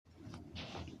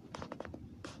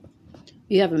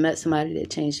You ever met somebody that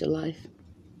changed your life?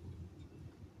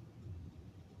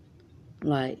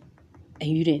 Like, and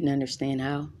you didn't understand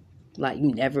how? Like,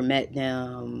 you never met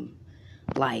them,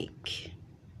 like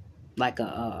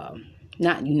a,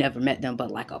 not you never met them,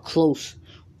 but like a close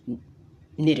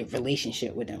knitted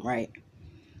relationship with them, right?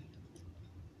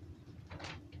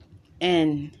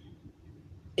 And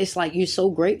it's like you're so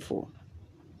grateful.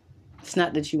 It's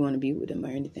not that you want to be with them or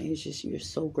anything. It's just you're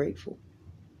so grateful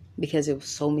because there was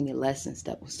so many lessons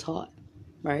that was taught,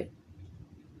 right?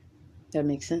 That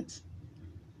makes sense.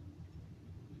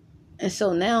 And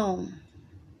so now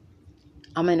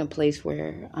I'm in a place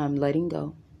where I'm letting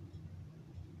go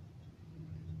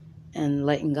and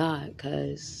letting God,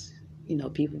 because, you know,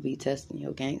 people be testing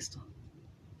your gangster.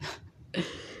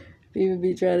 People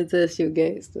be trying to test your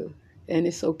gangster, and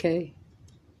it's okay.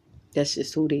 That's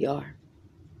just who they are.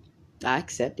 I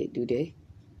accept it, do they?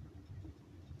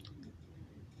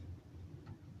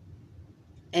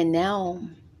 And now,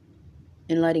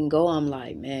 in letting go, I'm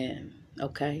like, man,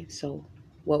 okay, so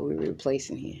what we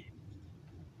replacing here?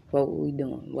 What were we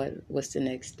doing? What's the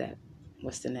next step?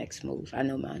 What's the next move? I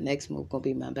know my next move gonna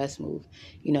be my best move.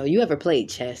 You know, you ever played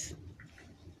chess?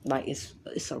 Like,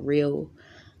 it's a real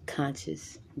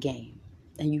conscious game,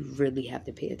 and you really have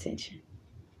to pay attention,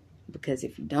 because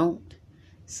if you don't,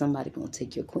 somebody gonna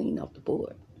take your queen off the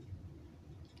board.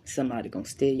 Somebody gonna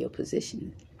steal your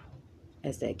position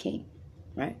as that king,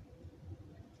 right?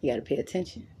 You gotta pay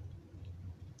attention.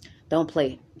 Don't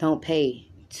pay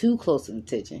too close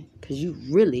attention, because you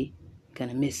really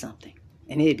gonna miss something,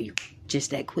 and it'll be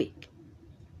just that quick.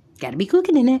 Gotta be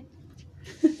quicker than that.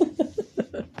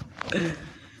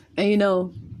 And you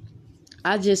know,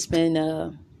 I had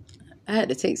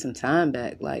to take some time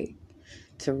back, like,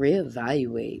 to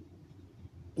reevaluate.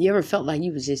 You ever felt like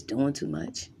you was just doing too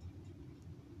much?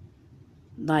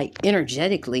 Like,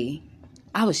 energetically,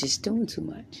 I was just doing too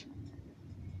much.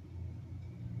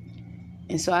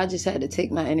 And so I just had to take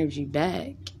my energy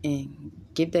back and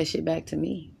give that shit back to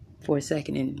me for a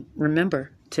second and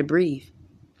remember to breathe.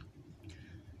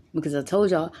 Because I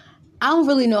told y'all, I don't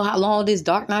really know how long this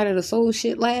dark night of the soul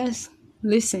shit lasts.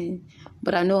 Listen,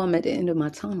 but I know I'm at the end of my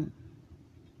tunnel.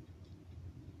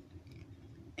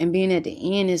 And being at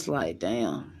the end is like,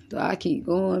 damn, do I keep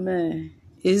going, man?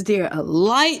 Is there a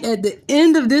light at the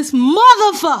end of this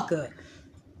motherfucker?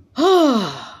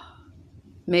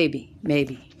 Maybe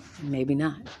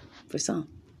not for some.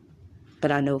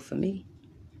 But I know for me,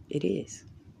 it is.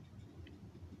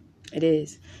 It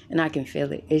is. And I can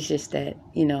feel it. It's just that,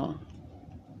 you know,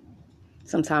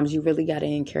 sometimes you really got to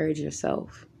encourage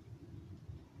yourself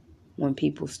when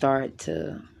people start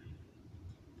to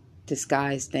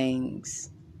disguise things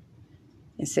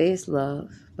and say it's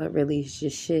love, but really it's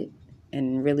just shit.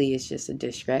 And really it's just a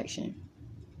distraction.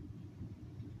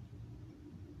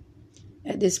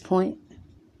 At this point,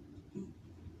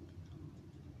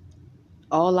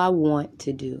 all I want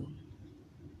to do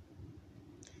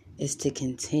is to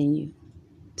continue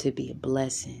to be a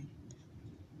blessing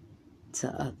to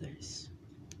others,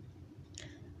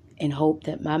 and hope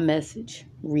that my message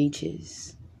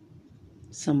reaches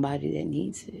somebody that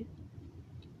needs it.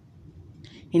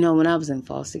 You know, when I was in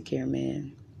foster care,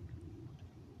 man,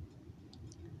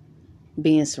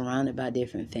 being surrounded by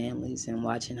different families and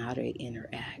watching how they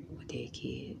interact with their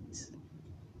kids,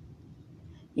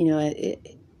 you know,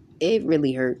 it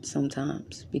really hurt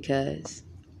sometimes, because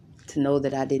to know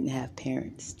that I didn't have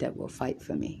parents that will fight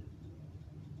for me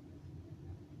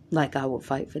like I would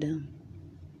fight for them.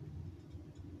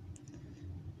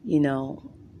 You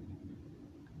know,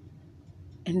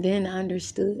 and then I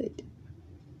understood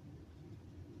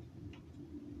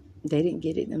they didn't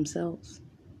get it themselves.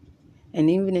 And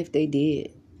even if they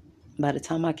did, by the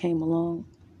time I came along,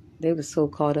 they were so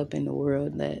caught up in the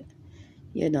world that,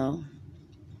 you know,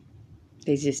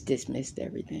 they just dismissed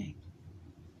everything.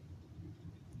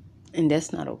 And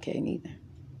that's not okay neither.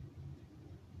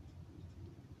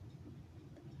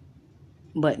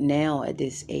 But now, at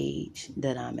this age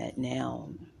that I'm at now,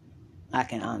 I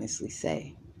can honestly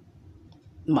say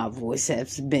my voice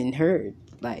has been heard.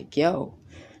 Like, yo,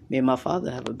 me and my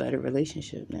father have a better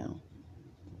relationship now.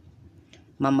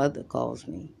 My mother calls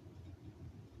me.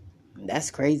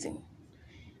 That's crazy.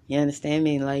 You understand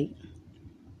me? Like,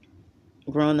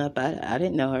 growing up, I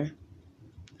didn't know her.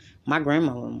 My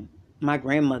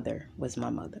grandmother was my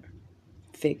mother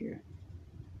figure.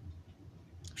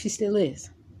 She still is.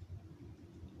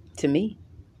 To me,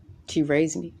 she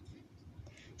raised me.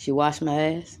 She washed my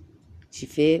ass. She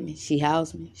fed me. She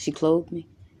housed me. She clothed me.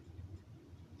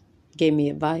 Gave me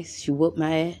advice. She whooped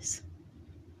my ass.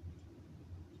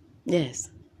 Yes,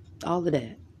 all of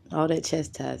that. All that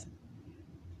chastising.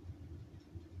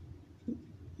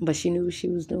 But she knew what she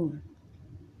was doing.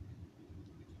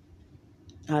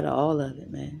 Out of all of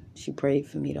it, man, she prayed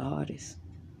for me the hardest.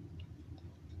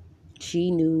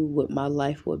 She knew what my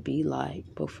life would be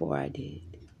like before I did.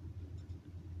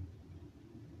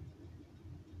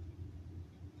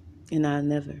 And I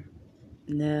never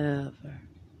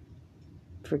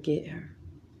forget her.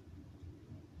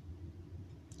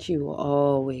 She will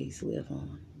always live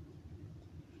on.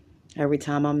 Every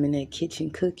time I'm in that kitchen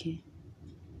cooking,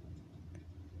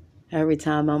 every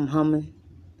time I'm humming,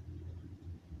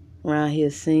 around here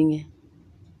singing,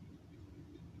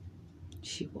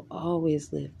 she will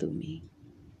always live through me.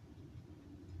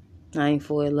 I ain't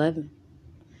 4'11",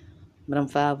 but I'm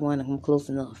 5'1", I'm close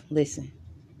enough. Listen,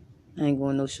 I ain't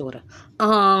going no shorter.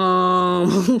 I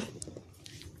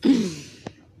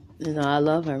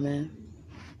love her, man.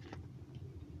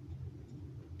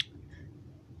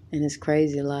 And it's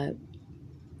crazy, like,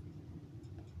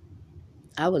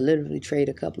 I would literally trade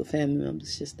a couple of family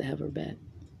members just to have her back.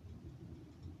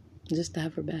 Just to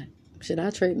have her back. Should I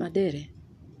trade my daddy?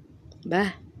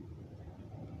 Bye.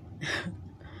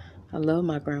 I love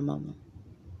my grandmama.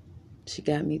 She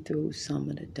got me through some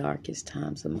of the darkest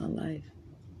times of my life.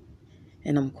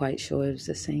 And I'm quite sure it was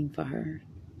the same for her.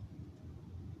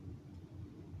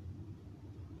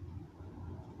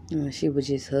 She would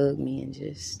just hug me and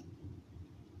just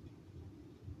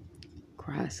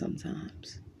cry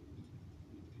sometimes.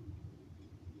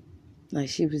 Like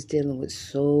she was dealing with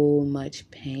so much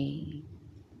pain.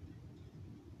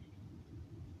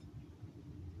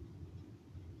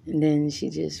 And then she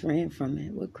just ran from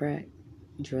it with crack,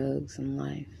 drugs, and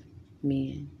life,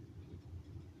 men.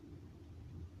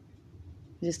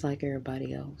 Just like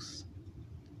everybody else.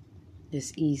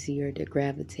 It's easier to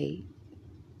gravitate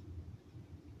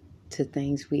to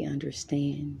things we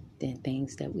understand than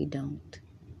things that we don't.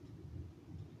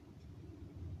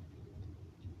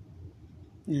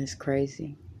 And it's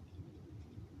crazy.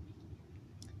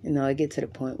 I get to the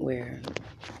point where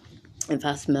if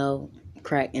I smell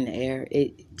crack in the air,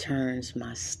 it turns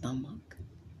my stomach.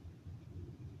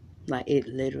 Like it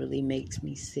literally makes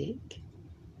me sick.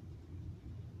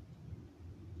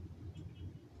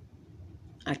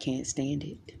 I can't stand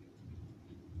it.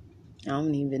 I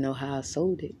don't even know how I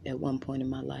sold it at one point in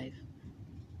my life.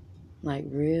 Like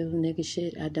real nigga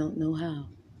shit, I don't know how.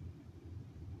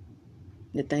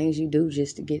 The things you do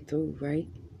just to get through, right?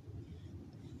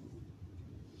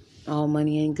 All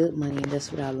money ain't good money, and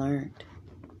that's what I learned.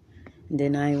 And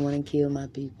then I ain't want to kill my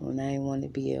people, and I ain't want to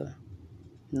be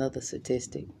another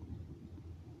statistic.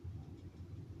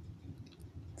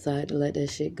 So I had to let that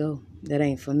shit go. That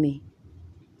ain't for me.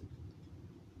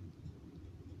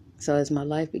 So as my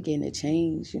life began to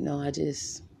change,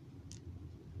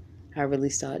 I really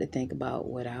started to think about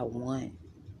what I want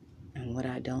and what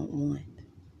I don't want.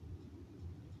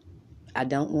 I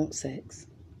don't want sex.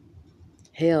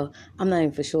 Hell, I'm not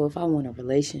even for sure if I want a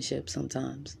relationship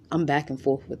sometimes. I'm back and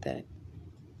forth with that.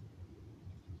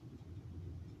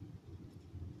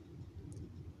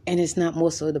 And it's not more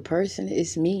so the person,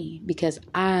 it's me. Because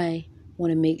I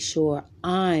want to make sure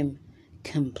I'm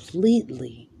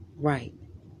completely right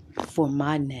for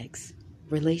my next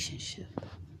relationship.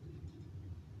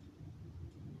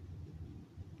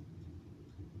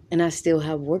 And I still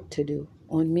have work to do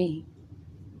on me.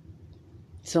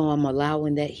 So I'm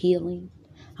allowing that healing.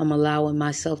 I'm allowing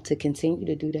myself to continue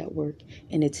to do that work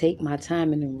and to take my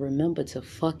time and to remember to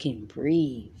fucking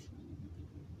breathe.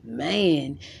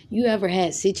 Man, you ever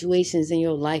had situations in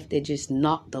your life that just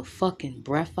knocked the fucking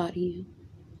breath out of you?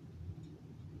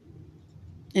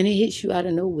 And it hits you out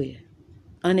of nowhere.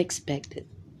 Unexpected.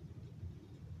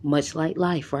 Much like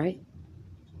life, right?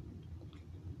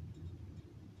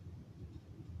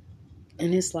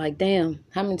 And it's like, damn,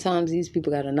 how many times these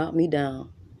people got to knock me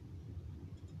down?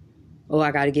 Oh,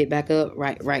 I got to get back up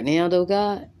right now, though,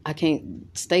 God. I can't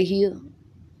stay here.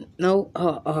 No.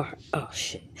 Oh,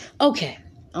 shit. Okay,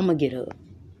 I'm going to get up.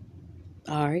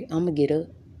 All right, I'm going to get up.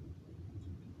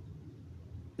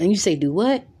 And you say, do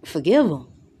what? Forgive them.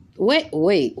 Wait,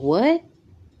 what?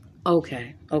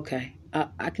 Okay.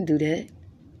 I can do that,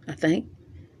 I think.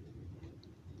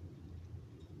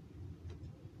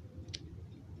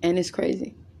 And it's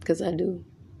crazy, because I do.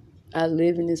 I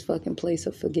live in this fucking place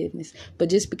of forgiveness. But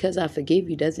just because I forgive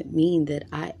you doesn't mean that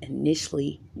I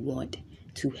initially want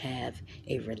to have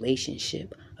a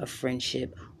relationship, a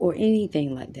friendship, or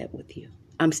anything like that with you.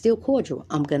 I'm still cordial.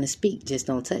 I'm going to speak. Just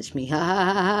don't touch me. Ha, ha,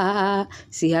 ha, ha, ha.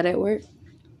 See how that works?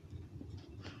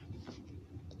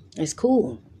 It's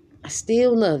cool. I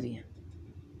still love you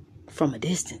from a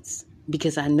distance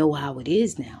because I know how it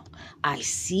is now. I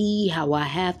see how I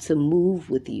have to move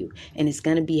with you, and it's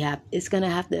gonna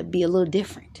have to be a little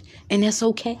different, and that's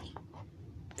okay.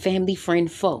 Family,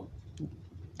 friend, foe,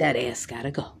 that ass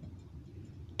gotta go.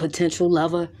 Potential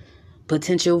lover,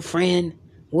 potential friend,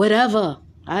 whatever.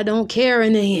 I don't care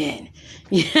in the end.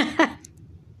 Yeah.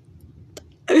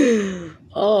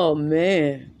 Oh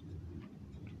man.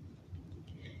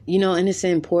 And it's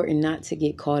important not to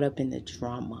get caught up in the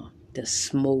drama, the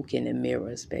smoke and the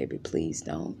mirrors, baby. Please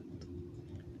don't.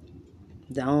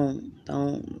 Don't.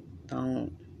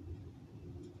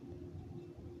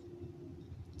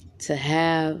 To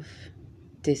have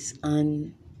this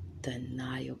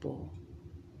undeniable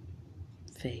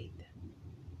faith,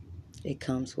 it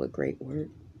comes with great work.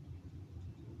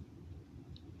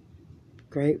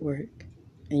 Great work.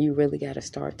 And you really got to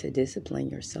start to discipline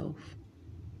yourself.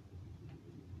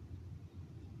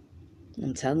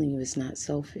 I'm telling you, it's not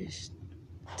selfish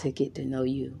to get to know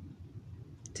you,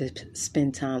 to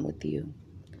spend time with you,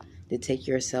 to take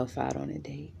yourself out on a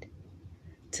date,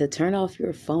 to turn off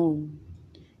your phone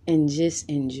and just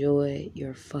enjoy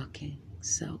your fucking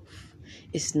self.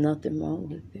 It's nothing wrong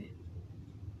with it.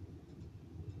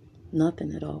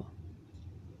 Nothing at all.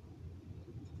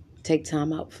 Take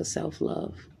time out for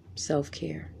self-love,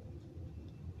 self-care.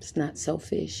 It's not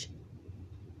selfish.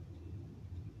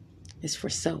 It's for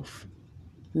self.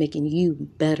 Making you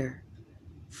better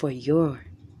for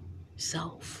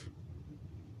yourself.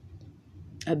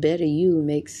 A better you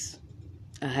makes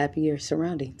a happier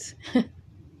surroundings.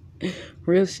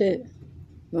 Real shit.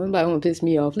 Nobody want to piss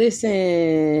me off.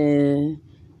 Listen.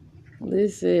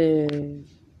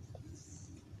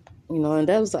 And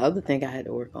that was the other thing I had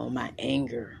to work on, my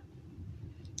anger.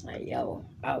 Like,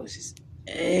 I was just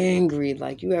angry.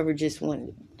 Like, you ever just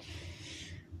wanted,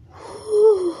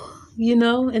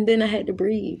 and then I had to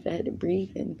breathe.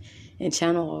 And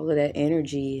channel all of that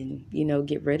energy and,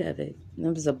 get rid of it. And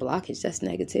it was a blockage. That's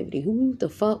negativity. Who the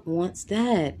fuck wants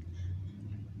that?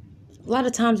 A lot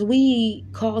of times we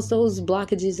cause those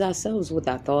blockages ourselves with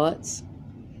our thoughts,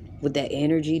 with that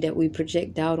energy that we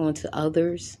project out onto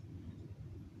others.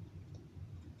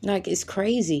 Like, it's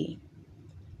crazy.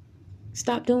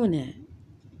 Stop doing that.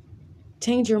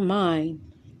 Change your mind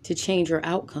to change your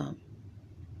outcome.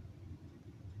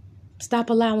 Stop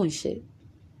allowing shit.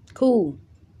 Cool.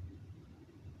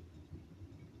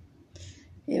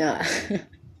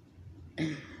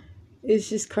 It's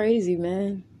just crazy,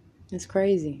 man. It's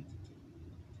crazy.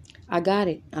 I got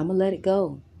it. I'm going to let it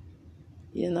go.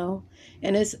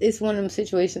 And it's one of them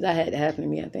situations that had to happen to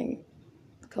me, I think,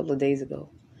 a couple of days ago.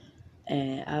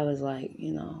 And I was like,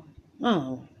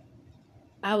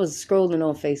 I was scrolling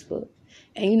on Facebook.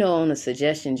 And, on the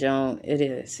suggestion, John,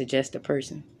 it suggests a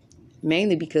person.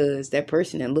 Mainly because that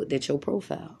person had looked at your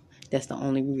profile. That's the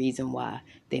only reason why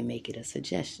they make it a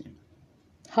suggestion.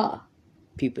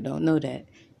 People don't know that.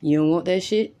 You don't want that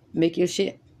shit? Make your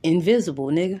shit invisible,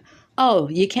 nigga. Oh,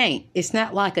 you can't. It's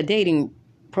not like a dating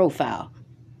profile.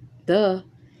 Duh.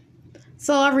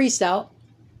 So I reached out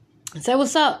and said,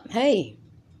 what's up? Hey.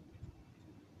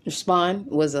 Respond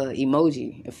was a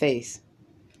emoji, a face.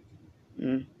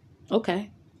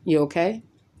 Okay. You okay?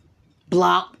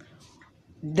 Block.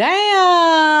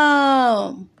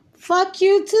 Damn. Fuck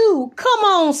you too. Come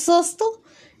on, sister.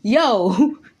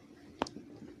 Yo.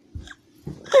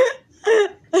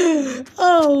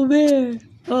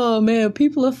 Oh man,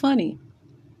 people are funny.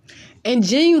 And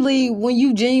when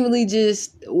you genuinely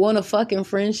just want a fucking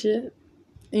friendship,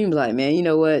 you be like, man, you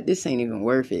know what? This ain't even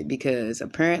worth it, because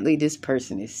apparently this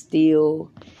person is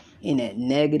still in that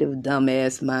negative,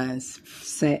 dumbass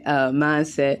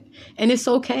mindset. And it's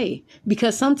okay,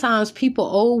 because sometimes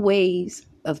people's old ways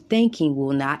of thinking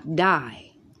will not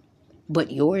die,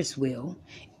 but yours will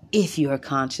if you're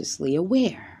consciously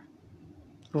aware.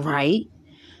 Right?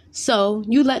 So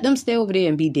you let them stay over there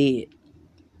and be dead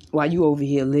while you over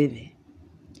here living.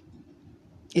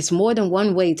 It's more than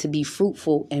one way to be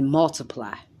fruitful and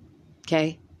multiply.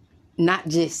 Okay? Not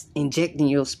just injecting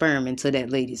your sperm into that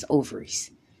lady's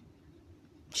ovaries.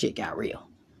 Shit got real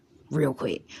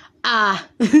quick.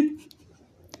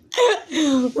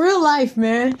 Real life,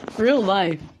 man. Real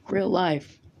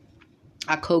life.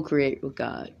 I co-create with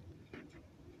God.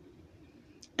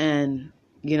 And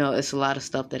it's a lot of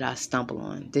stuff that I stumble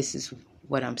on. This is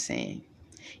what I'm saying.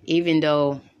 Even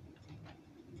though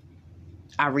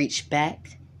I reached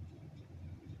back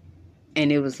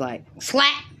and it was like,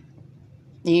 slap.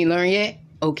 You ain't learned yet?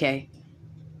 Okay.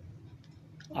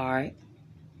 All right.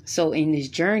 So in this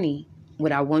journey,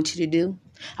 what I want you to do,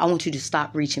 I want you to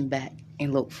stop reaching back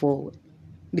and look forward,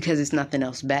 because there's nothing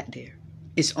else back there.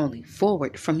 It's only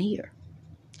forward from here.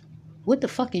 What the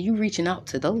fuck are you reaching out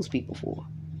to those people for?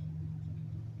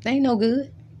 They ain't no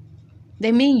good.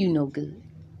 They mean you no good.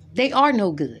 They are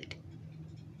no good.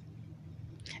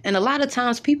 And a lot of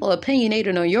times people are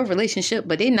opinionated on your relationship,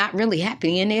 but they're not really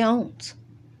happy in their own.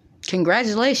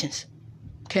 Congratulations.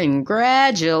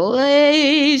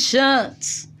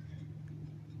 Congratulations.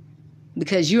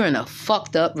 Because you're in a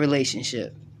fucked up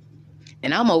relationship.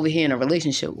 And I'm over here in a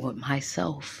relationship with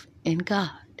myself and God,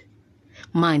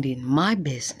 minding my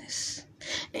business.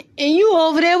 And you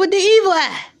over there with the evil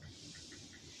eye.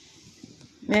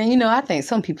 Man, you know, I think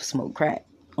some people smoke crack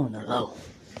on the low.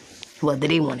 Whether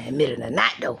they want to admit it or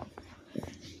not, though.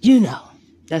 You know,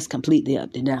 that's completely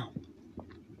up to them.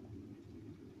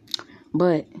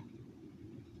 But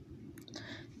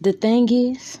the thing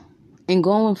is, in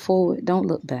going forward, don't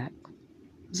look back.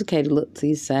 It's okay to look to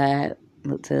your side,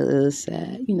 look to the other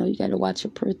side. You know, you got to watch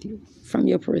your peripheral, from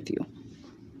your peripheral.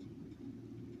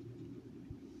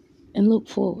 And look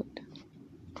forward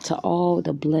to all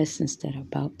the blessings that are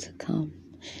about to come.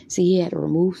 See, he had to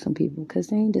remove some people because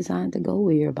they ain't designed to go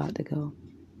where you're about to go.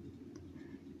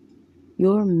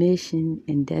 Your mission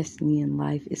and destiny in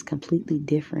life is completely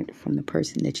different from the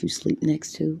person that you sleep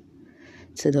next to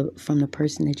from the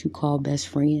person that you call best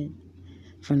friend,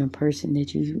 from the person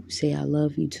that you say I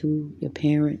love you to, your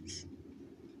parents.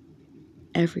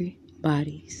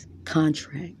 Everybody's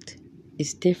contract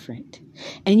is different.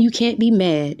 And you can't be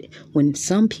mad when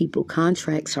some people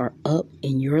contracts are up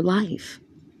in your life.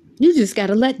 You just got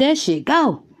to let that shit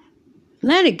go.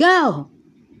 Let it go.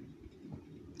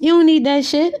 You don't need that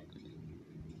shit.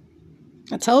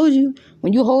 I told you,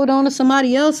 when you hold on to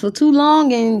somebody else for too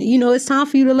long and, you know, it's time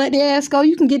for you to let their ass go,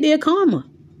 you can get their karma.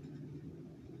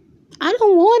 I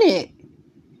don't want it.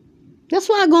 That's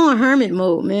why I go in hermit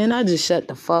mode, man. I just shut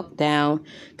the fuck down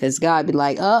because God be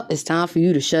like, oh, it's time for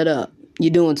you to shut up.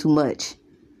 You're doing too much.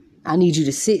 I need you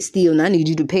to sit still and I need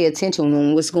you to pay attention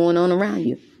on what's going on around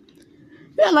you.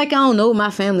 You act like I don't know what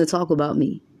my family talk about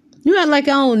me. You act like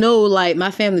I don't know, like,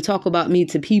 my family talk about me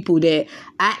to people that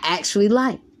I actually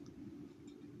like.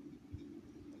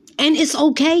 And it's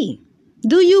okay.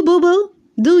 Do you, boo-boo?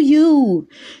 Do you?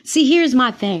 See, here's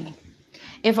my thing.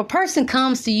 If a person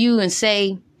comes to you and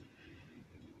say,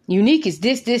 Unique is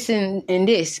this, and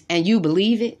this, and you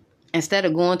believe it, instead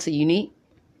of going to Unique,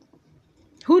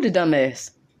 who the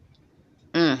dumbass?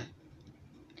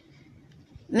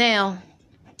 Now,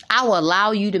 I will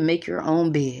allow you to make your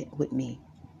own bed with me.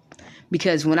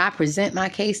 Because when I present my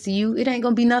case to you, it ain't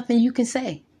going to be nothing you can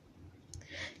say.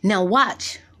 Now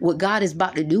watch what God is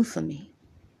about to do for me.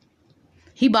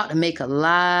 He about to make a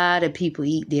lot of people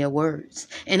eat their words.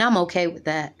 And I'm okay with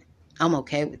that. I'm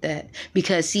okay with that.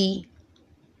 Because see,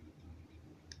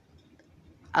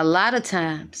 a lot of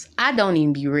times, I don't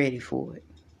even be ready for it.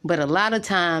 But a lot of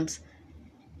times,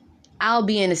 I'll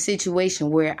be in a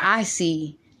situation where I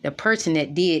see the person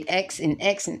that did X and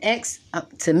X and X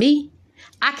to me.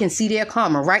 I can see their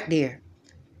karma right there.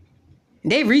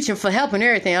 They reaching for help and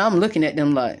everything. I'm looking at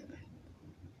them like,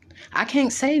 I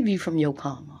can't save you from your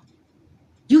karma.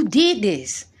 You did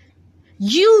this.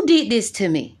 You did this to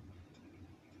me.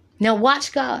 Now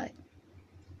watch God.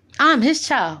 I'm his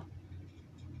child.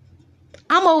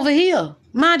 I'm over here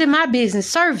minding my business,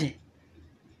 serving.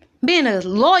 Being a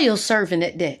loyal servant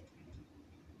at that.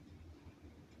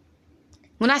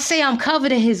 When I say I'm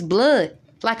covered in his blood,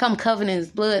 like I'm covered in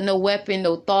his blood, no weapon,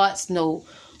 no thoughts,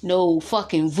 no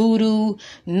fucking voodoo,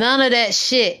 none of that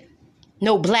shit.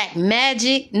 No black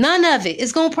magic, none of it.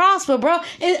 It's going to prosper, bro.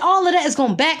 All of that is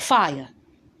going to backfire.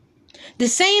 The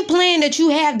same plan that you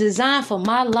have designed for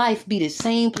my life be the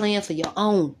same plan for your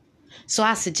own. So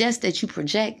I suggest that you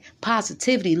project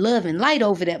positivity, love, and light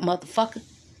over that motherfucker.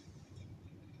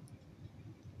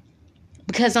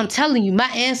 Because I'm telling you,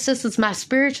 my ancestors, my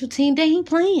spiritual team, they ain't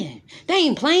playing. They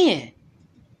ain't playing.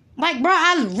 Like, bro,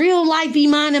 I real life be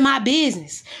minding my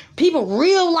business. People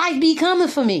real life be coming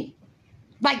for me.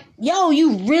 Like, yo,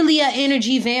 you really an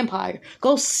energy vampire.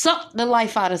 Go suck the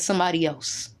life out of somebody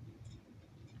else.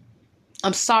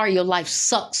 I'm sorry your life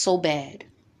sucks so bad.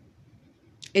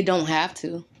 It don't have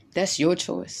to. That's your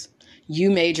choice. You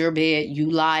made your bed.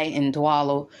 You lie and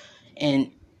wallow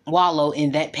in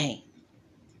that pain.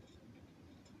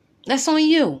 That's on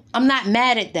you. I'm not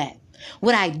mad at that.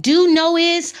 What I do know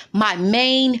is my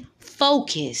main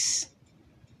focus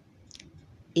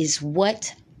is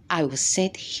what I was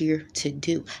sent here to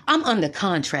do. I'm under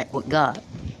contract with God.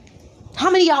 How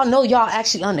many of y'all know y'all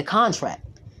actually under contract?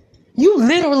 You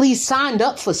literally signed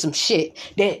up for some shit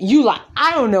that you like,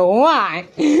 I don't know why.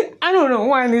 I don't know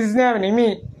why this is happening to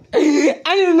me.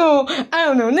 I don't know.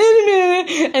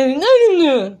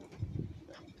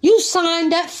 You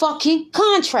signed that fucking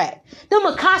contract. Them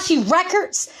Akashi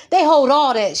records, they hold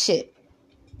all that shit.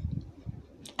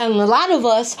 And a lot of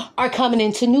us are coming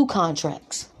into new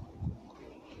contracts.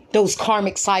 Those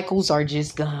karmic cycles are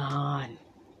just gone.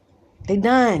 They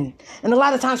done. And a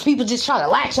lot of times people just try to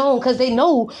latch on because they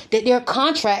know that their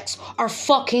contracts are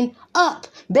fucking up.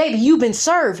 Baby, you've been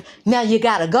served. Now you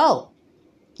gotta go.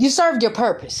 You served your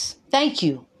purpose. Thank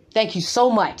you. Thank you so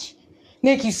much.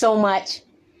 Thank you so much.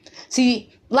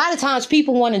 See, a lot of times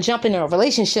people want to jump in a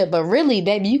relationship, but really,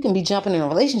 baby, you can be jumping in a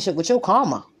relationship with your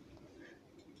karma.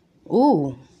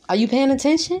 Ooh, are you paying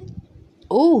attention?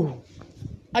 Ooh,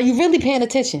 are you really paying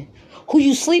attention? Who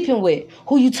you sleeping with?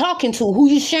 Who you talking to? Who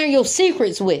you sharing your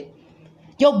secrets with?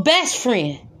 Your best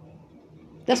friend.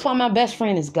 That's why my best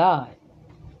friend is God.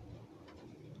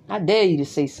 I dare you to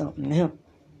say something to him.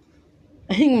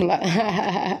 I'm like,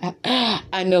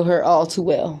 I know her all too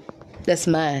well. That's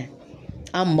mine.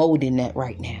 I'm molding that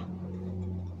right now.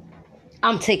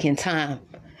 I'm taking time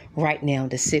right now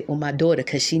to sit with my daughter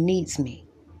because she needs me.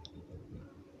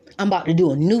 I'm about to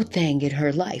do a new thing in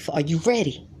her life. Are you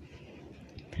ready?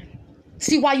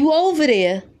 See, while you over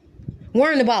there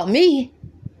worrying about me,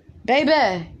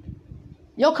 baby,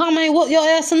 your karma ain't whoop your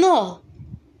ass enough.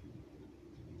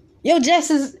 Your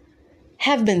justice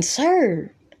have been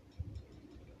served.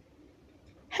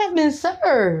 Have been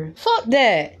served. Fuck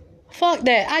that. Fuck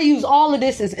that. I use all of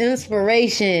this as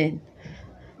inspiration.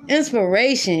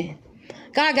 Inspiration.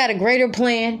 God got a greater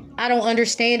plan. I don't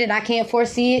understand it. I can't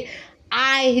foresee it.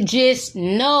 I just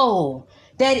know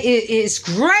that it is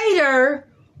greater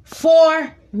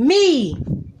for me.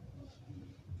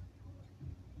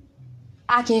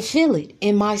 I can feel it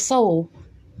in my soul.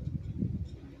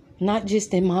 Not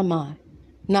just in my mind.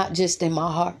 Not just in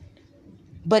my heart.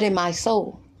 But in my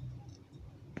soul.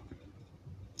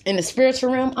 In the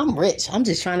spiritual realm, I'm rich. I'm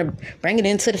just trying to bring it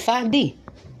into the 5D.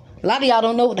 A lot of y'all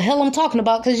don't know what the hell I'm talking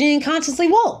about because you ain't consciously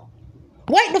woke.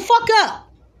 Wake the fuck up.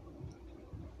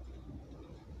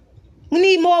 We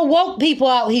need more woke people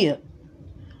out here.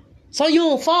 So you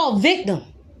don't fall victim.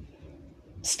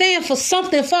 Stand for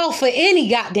something, fall for any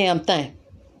goddamn thing.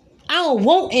 I don't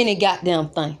want any goddamn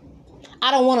thing.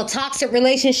 I don't want a toxic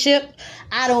relationship.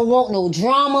 I don't want no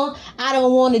drama. I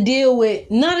don't want to deal with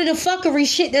none of the fuckery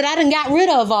shit that I done got rid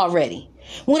of already.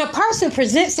 When a person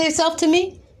presents themselves to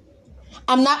me,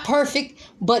 I'm not perfect,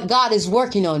 but God is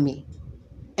working on me.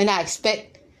 And I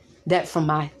expect that from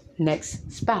my next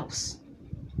spouse.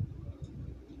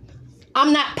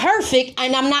 I'm not perfect,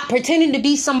 and I'm not pretending to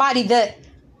be somebody that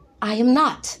I am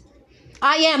not.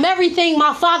 I am everything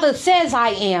my Father says I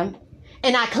am,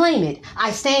 and I claim it.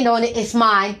 I stand on it. It's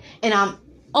mine, and I'm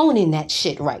owning that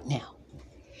shit right now.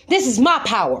 This is my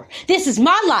power. This is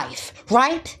my life,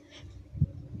 right?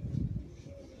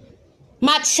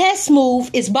 My chess move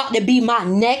is about to be my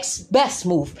next best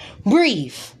move.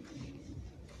 Breathe.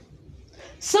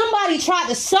 Somebody tried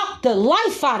to suck the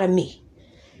life out of me.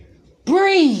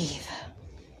 Breathe.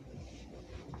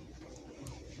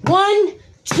 1,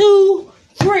 2,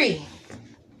 3.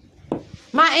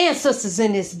 My ancestors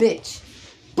in this bitch.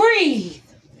 Breathe.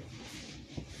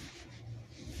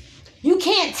 You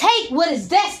can't take what is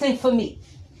destined for me.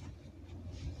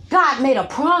 God made a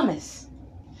promise.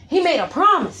 He made a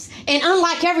promise. And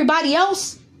unlike everybody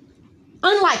else,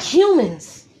 unlike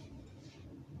humans,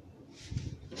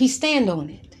 he stand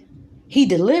on it. He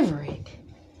deliver it.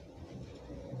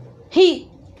 He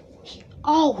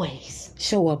always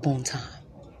show up on time.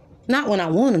 Not when I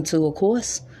want him to, of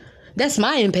course. That's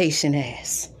my impatient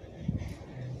ass.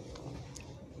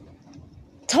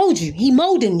 Told you, he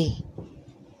molded me.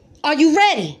 Are you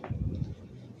ready?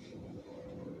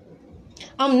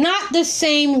 I'm not the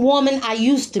same woman I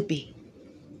used to be.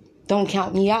 Don't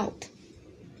count me out.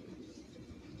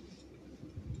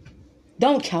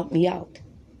 Don't count me out.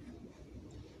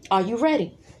 Are you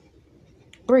ready?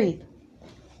 Breathe.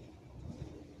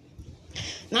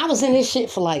 Now, I was in this shit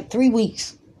for like 3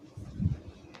 weeks.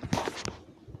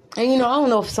 And I don't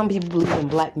know if some people believe in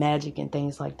black magic and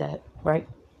things like that, right?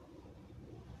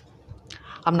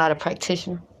 I'm not a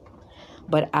practitioner,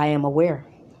 but I am aware.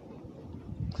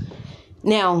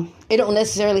 Now, it don't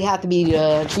necessarily have to be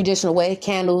the traditional way,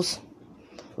 candles,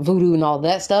 voodoo and all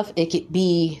that stuff. It could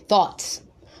be thoughts.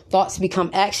 Thoughts become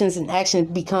actions and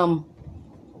actions become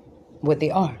what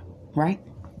they are, right?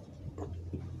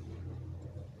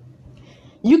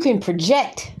 You can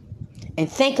project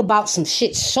and think about some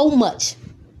shit so much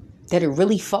that it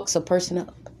really fucks a person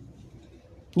up.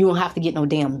 You don't have to get no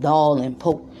damn doll and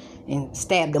poke and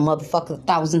stab the motherfucker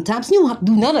 1,000 times. You don't have to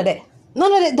do none of that.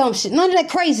 None of that dumb shit. None of that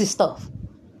crazy stuff.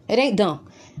 It ain't dumb.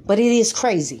 But it is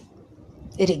crazy.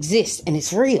 It exists and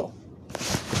it's real.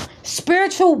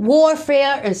 Spiritual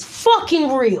warfare is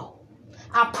fucking real.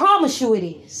 I promise you it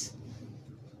is.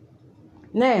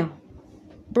 Now,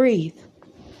 Breathe.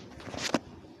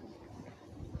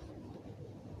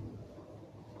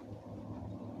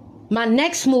 My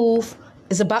next move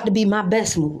is about to be my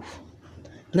best move.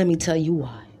 Let me tell you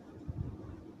why.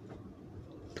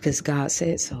 Because God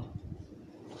said so.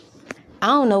 I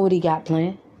don't know what he got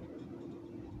planned.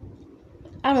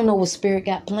 I don't know what Spirit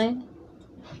got planned.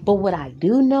 But what I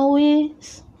do know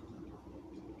is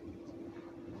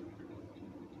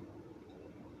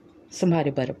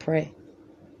somebody better pray.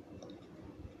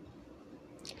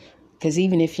 Because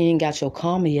even if you ain't got your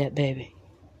karma yet, baby,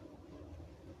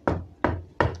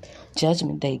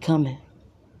 Judgment Day coming.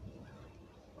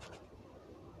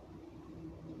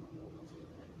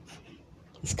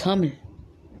 It's coming.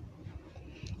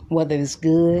 Whether it's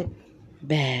good,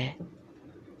 bad,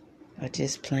 or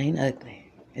just plain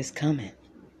ugly, it's coming.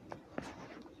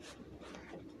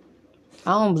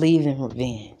 I don't believe in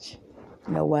revenge.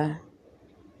 You know why?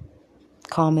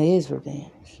 Karma is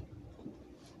revenge.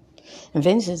 And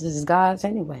vengeance is God's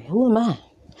anyway. Who am I?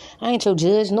 I ain't your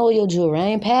judge nor your jury. I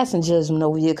ain't passing judgment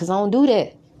over you because I don't do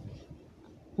that.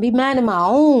 Be minding my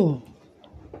own.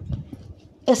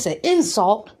 It's an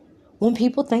insult when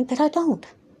people think that I don't.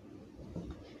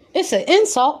 It's an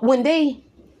insult when they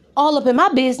all up in my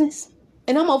business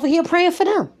and I'm over here praying for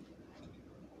them.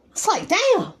 It's like,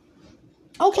 damn.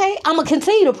 Okay, I'm going to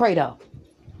continue to pray though.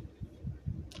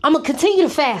 I'm going to continue to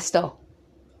fast though.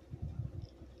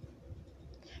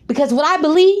 Because what I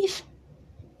believe,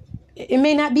 it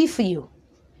may not be for you.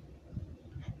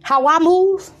 How I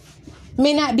move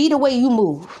may not be the way you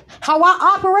move. How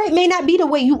I operate may not be the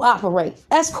way you operate.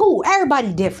 That's cool.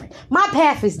 Everybody different. My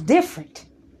path is different.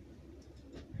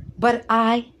 But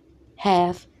I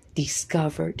have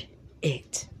discovered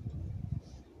it.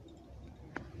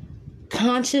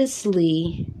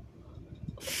 Consciously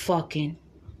fucking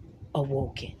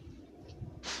awoken.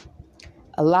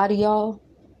 A lot of y'all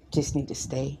just need to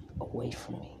stay away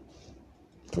from me.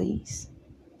 Please.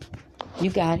 You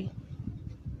got it.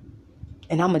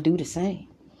 And I'm going to do the same.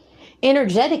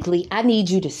 Energetically, I need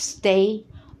you to stay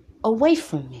away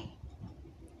from me.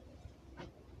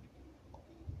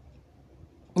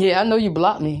 Yeah, I know you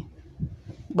blocked me.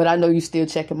 But I know you still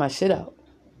checking my shit out.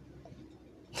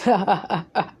 I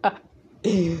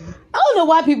don't know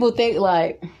why people think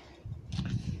like,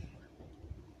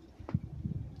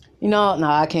 you know, no,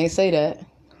 I can't say that.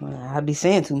 I be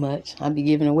saying too much. I be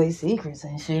giving away secrets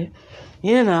and shit.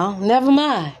 You know, never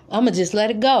mind. I'ma just let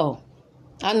it go.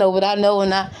 I know what I know,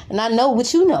 and I know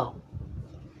what you know.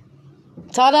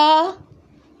 Ta-da!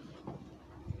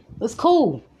 It's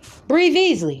cool. Breathe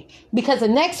easily, because the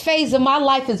next phase of my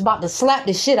life is about to slap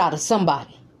the shit out of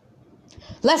somebody.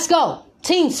 Let's go.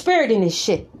 Team spirit in this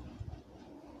shit.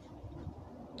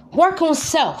 Work on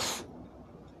self.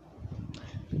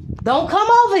 Don't come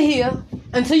over here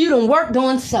until you done worked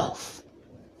on self.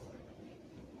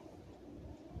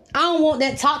 I don't want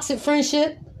that toxic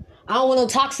friendship. I don't want no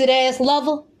toxic ass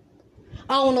lover.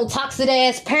 I don't want no toxic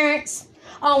ass parents.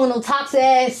 I don't want no toxic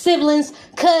ass siblings,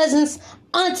 cousins,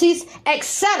 aunties,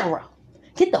 etc.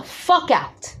 Get the fuck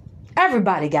out.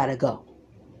 Everybody gotta go.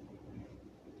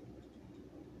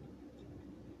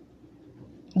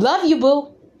 Love you,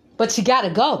 boo, but you gotta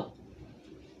go.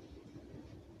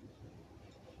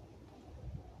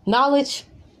 Knowledge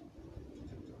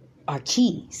are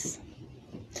keys.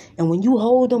 And when you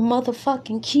hold the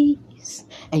motherfucking keys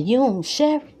and you don't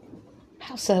share it,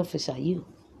 how selfish are you?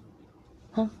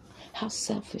 Huh? How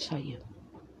selfish are you?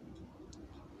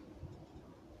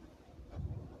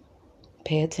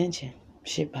 Pay attention.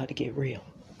 Shit about to get real.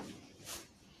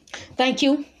 Thank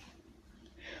you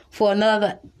for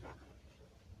another...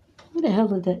 Where the hell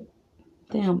did that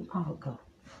damn bottle go?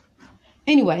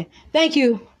 Anyway, thank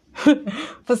you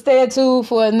for staying tuned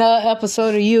for another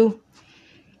episode of you.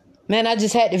 Man, I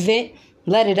just had to vent,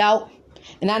 let it out,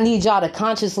 and I need y'all to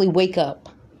consciously wake up.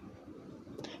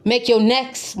 Make your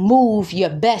next move your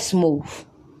best move.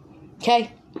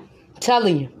 Okay? I'm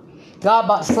telling you, God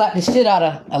about to slap the shit out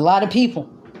of a lot of people.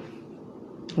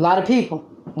 A lot of people.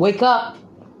 Wake up.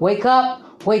 Wake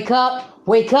up. Wake up.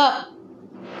 Wake up.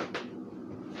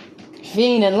 If you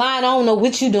ain't in line, I don't know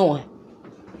what you doing.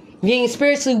 If you ain't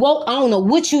spiritually woke, I don't know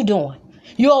what you doing.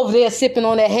 You over there sipping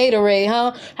on that haterade,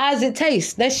 huh? How does it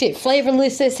taste? That shit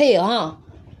flavorless as hell, huh?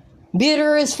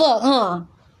 Bitter as fuck, huh?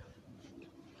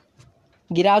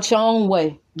 Get out your own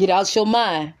way. Get out your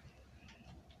mind.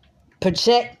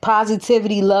 Project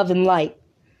positivity, love, and light.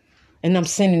 And I'm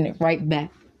sending it right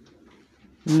back.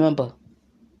 Remember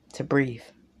to breathe.